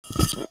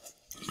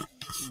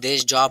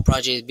This job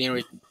project is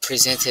being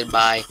presented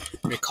by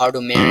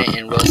Ricardo Marin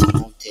and Rosa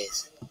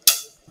Montes.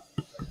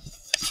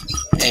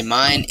 And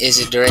mine is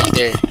a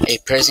director, a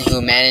person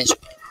who manages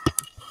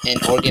an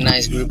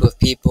organized group of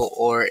people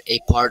or a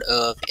part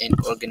of an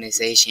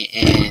organization,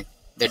 and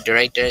the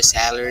director's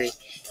salary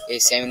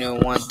is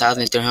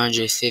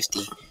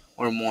 $71,350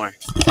 or more.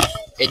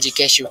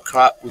 Education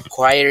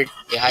required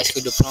a high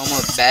school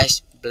diploma,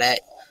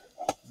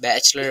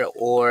 bachelor,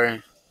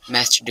 or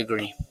master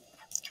degree.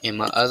 And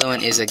my other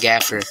one is a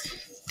gaffer.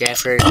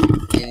 Gaffer in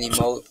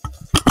the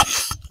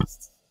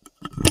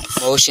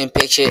motion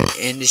picture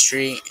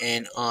industry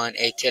and on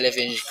a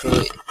television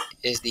crew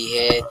is the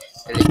head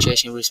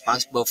electrician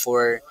responsible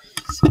for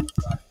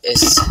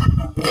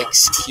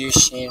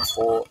execution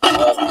of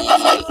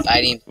the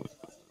lighting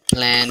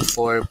plan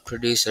for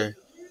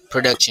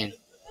production.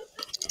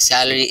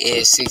 Salary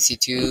is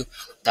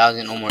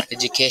 $62,000 or more.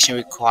 Education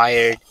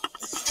required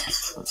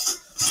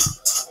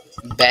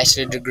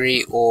bachelor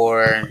degree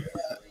or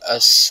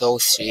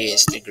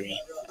associate's degree.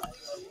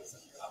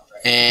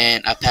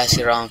 And I pass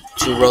it on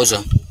to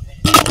Rosa.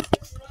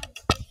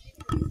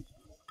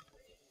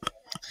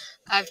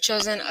 I've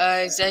chosen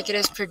an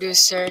executive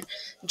producer.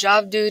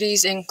 Job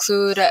duties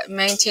include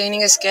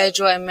maintaining a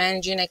schedule and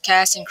managing a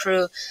cast and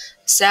crew.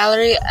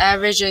 Salary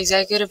average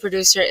executive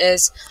producer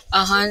is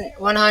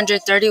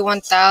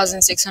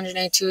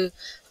 $131,682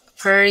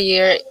 per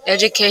year.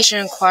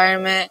 Education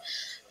requirement,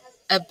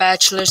 a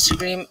bachelor's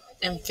degree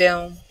in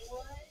film.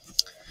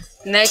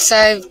 Next,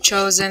 I've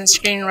chosen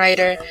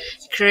screenwriter.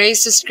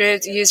 Creates the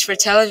script used for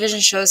television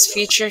shows,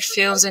 feature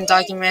films, and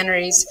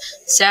documentaries.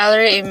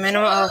 Salary a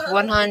minimum of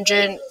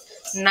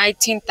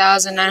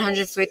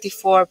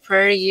 $119,954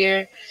 per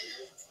year.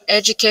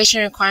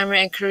 Education requirement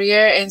and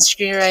career in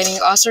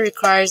screenwriting also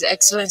requires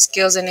excellent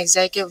skills and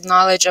executive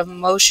knowledge of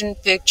motion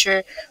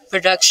picture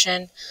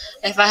production.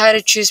 If I had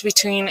to choose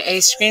between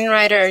a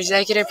screenwriter or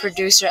executive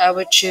producer, I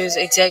would choose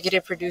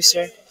executive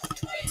producer.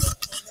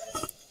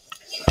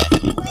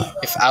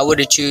 If I were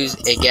to choose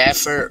a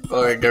gaffer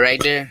or a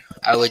director,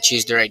 I would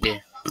choose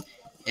director.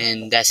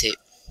 And that's it.